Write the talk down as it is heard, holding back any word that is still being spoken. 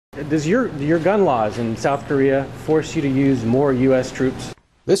Does your gun laws in South Korea force you to use more U.S. troops?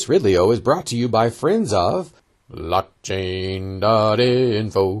 This Ridley-O is brought to you by friends of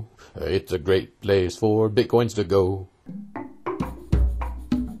blockchain.info. It's a great place for Bitcoins to go.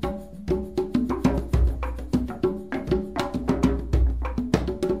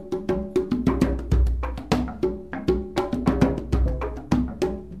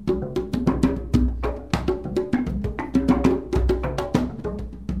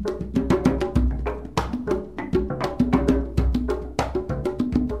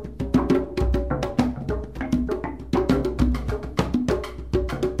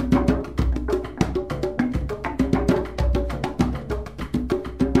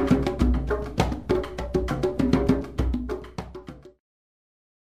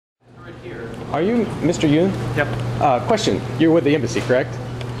 Are you Mr. Yoon? Yep. Question. You're with the embassy, correct?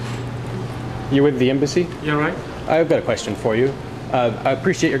 You're with the embassy? You're right. I've got a question for you. I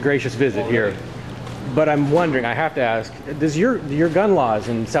appreciate your gracious visit here, but I'm wondering, I have to ask, does your gun laws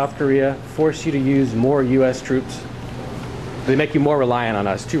in South Korea force you to use more U.S. troops? Do they make you more reliant on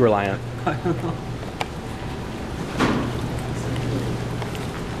us, too reliant? I don't know.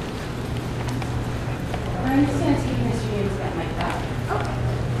 I'm just going to take Mr. Yoon's gun like that.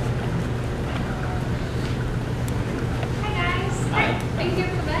 Thank you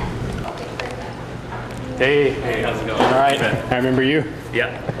for that. Hey. Hey, how's it going? All right. I remember you.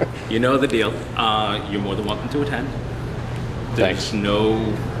 Yeah. You know the deal. You're more than welcome to attend. There's Thanks.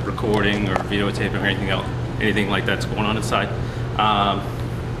 no recording or videotaping or anything like that's going on inside.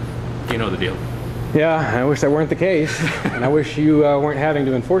 You know the deal. Yeah, I wish that weren't the case. And I wish you weren't having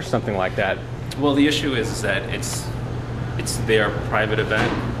to enforce something like that. Well, the issue is that it's their private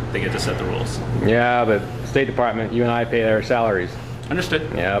event. They get to set the rules. Yeah, but State Department, you and I pay their salaries. Understood.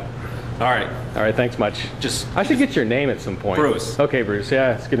 Yep. All right. All right, thanks much. I should get your name at some point. Bruce. Okay, Bruce.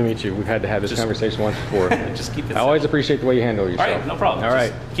 Yeah, it's good to meet you. We've had to have this conversation once before. Just keep it I always simple. appreciate the way you handle yourself. All right, no problem. All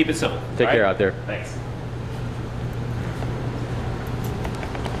right. Just keep it simple. Take all care right? out there. Thanks.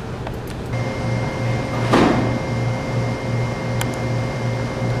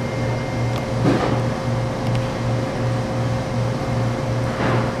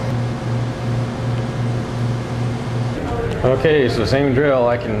 Okay, so same drill.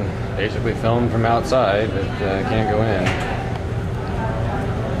 I can basically film from outside, but I can't go in.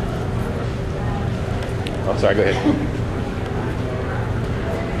 Oh, sorry, go ahead.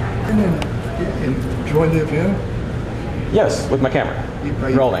 And join the event? Yes, with my camera.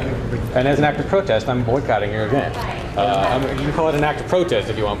 Rolling. And as an act of protest, I'm boycotting your event. You can call it an act of protest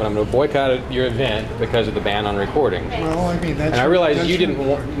if you want, but I'm going to boycott your event because of the ban on recording. Well, I mean, that's... And I realize you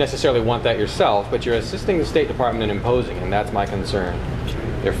didn't necessarily want that yourself, but you're assisting the State Department in imposing, and that's my concern.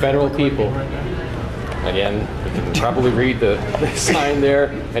 They're federal people. Again, you can probably read the sign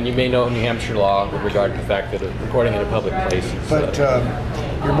there, and you may know New Hampshire law with regard to the fact that recording in a public place is... But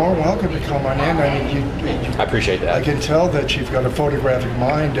you're more welcome to come on in. I mean, I appreciate that. I can tell that you've got a photographic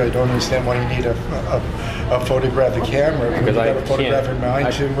mind. I don't understand why you need a photographic camera. Because you've got a photographic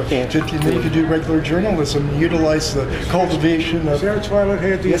mind to you can do regular journalism, utilize the cultivation of... Sarah Twilight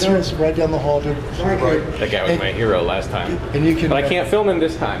here, Yes, yes, right down the hall. Right. That guy was my hero last time. And you can, but I can't film him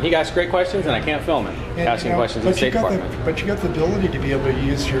this time. He asked great questions, and I can't film him asking questions in the State Department. But you got the ability to be able to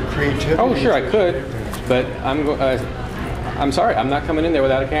use your creativity. Oh, sure, I could, but I'm sorry, I'm not coming in there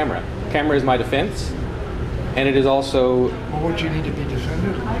without a camera. Camera is my defense, and it is also... Well, would you need to be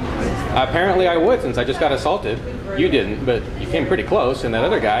defended? Apparently I would, since I just got assaulted. You didn't, but you came pretty close, and that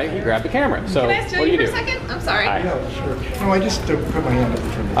other guy, he grabbed the camera. So, Can I steal what do you you for do? a second? I'm sorry. Yeah, sure. No, I just put my hand up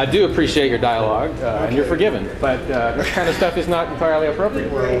for me. I do appreciate your dialogue, and you're forgiven, but this kind of stuff is not entirely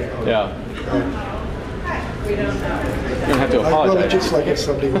appropriate. Yeah. You don't have to apologize. Well, just like if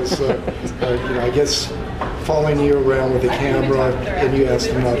somebody was, I guess, following you around with a camera and you asked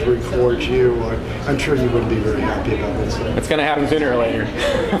them not to record you, I'm sure you wouldn't be very happy about it. So. It's going to happen sooner or later.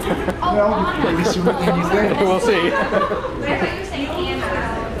 Well, maybe sooner than you think. We'll see.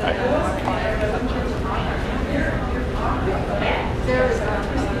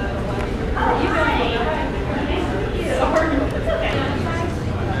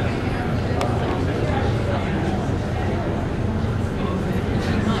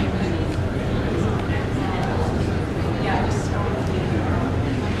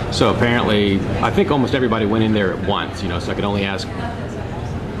 So apparently, I think almost everybody went in there at once, so I could only ask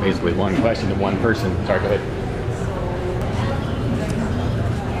basically one question to one person. Sorry, go ahead.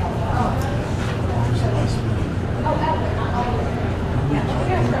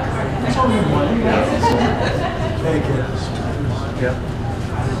 Thank you. Yeah.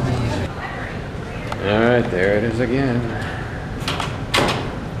 All right, there it is again.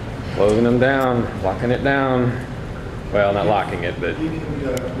 Closing them down, locking it down. Well, not locking it, but... You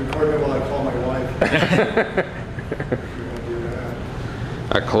can record me while I call my wife.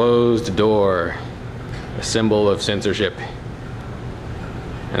 A closed door, a symbol of censorship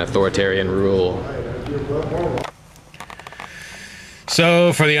and authoritarian rule.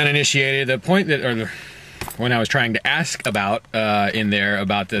 So, for the uninitiated, the point that, or the one I was trying to ask about in there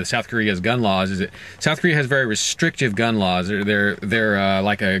about the South Korea's gun laws is that South Korea has very restrictive gun laws. They're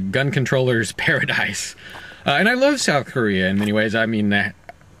like a gun controller's paradise. And I love South Korea in many ways. I mean, I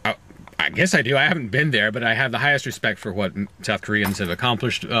guess I do. I haven't been there, but I have the highest respect for what South Koreans have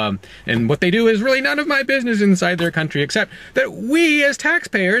accomplished. And what they do is really none of my business inside their country, except that we as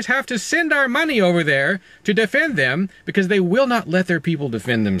taxpayers have to send our money over there to defend them because they will not let their people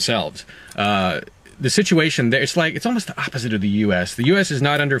defend themselves. The situation there, it's almost the opposite of the U.S. The U.S. is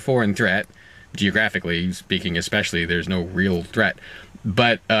not under foreign threat, geographically speaking especially. There's no real threat.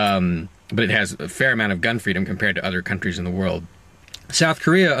 But it has a fair amount of gun freedom compared to other countries in the world. South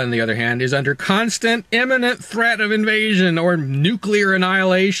Korea, on the other hand, is under constant, imminent threat of invasion or nuclear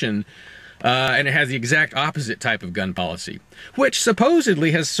annihilation, and it has the exact opposite type of gun policy, which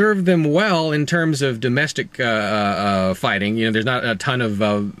supposedly has served them well in terms of domestic fighting. You know, there's not a ton of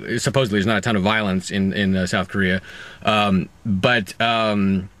supposedly there's not a ton of violence in South Korea, but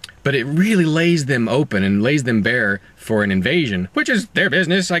it really lays them open and lays them bare for an invasion, which is their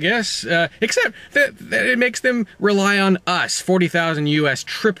business, I guess, except that it makes them rely on us, 40,000 U.S.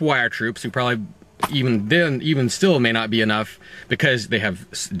 tripwire troops, who probably even still may not be enough because they have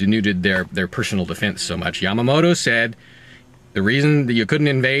denuded their personal defense so much. Yamamoto said the reason that you couldn't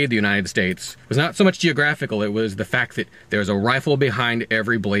invade the United States was not so much geographical, it was the fact that there's a rifle behind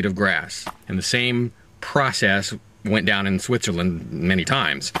every blade of grass. And the same process went down in Switzerland many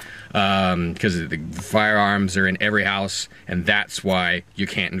times because the firearms are in every house, and that's why you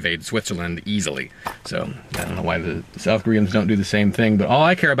can't invade Switzerland easily. So I don't know why the South Koreans don't do the same thing, but all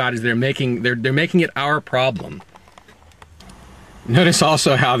I care about is they're making it our problem. Notice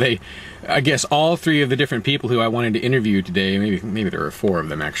also how I guess all three of the different people who I wanted to interview today, maybe there were 4 of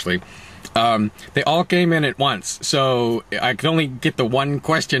them actually, they all came in at once, so I could only get the one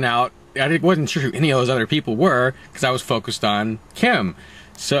question out. I wasn't sure who any of those other people were because I was focused on Kim.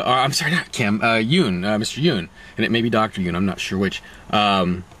 So, I'm sorry, not Kim, Yoon, Mr. Yoon. And it may be Dr. Yoon, I'm not sure which.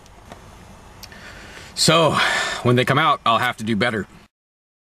 So, when they come out, I'll have to do better.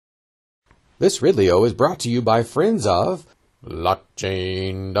 This Ridley-O is brought to you by friends of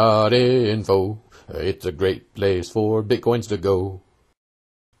blockchain.info. It's a great place for Bitcoins to go.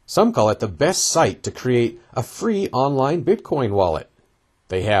 Some call it the best site to create a free online Bitcoin wallet.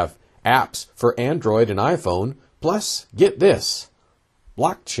 They have apps for Android and iPhone, plus, get this,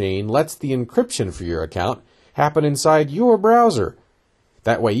 blockchain lets the encryption for your account happen inside your browser.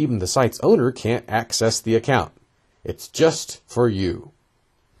 That way even the site's owner can't access the account. It's just for you.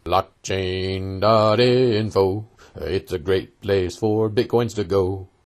 Blockchain.info. It's a great place for Bitcoins to go.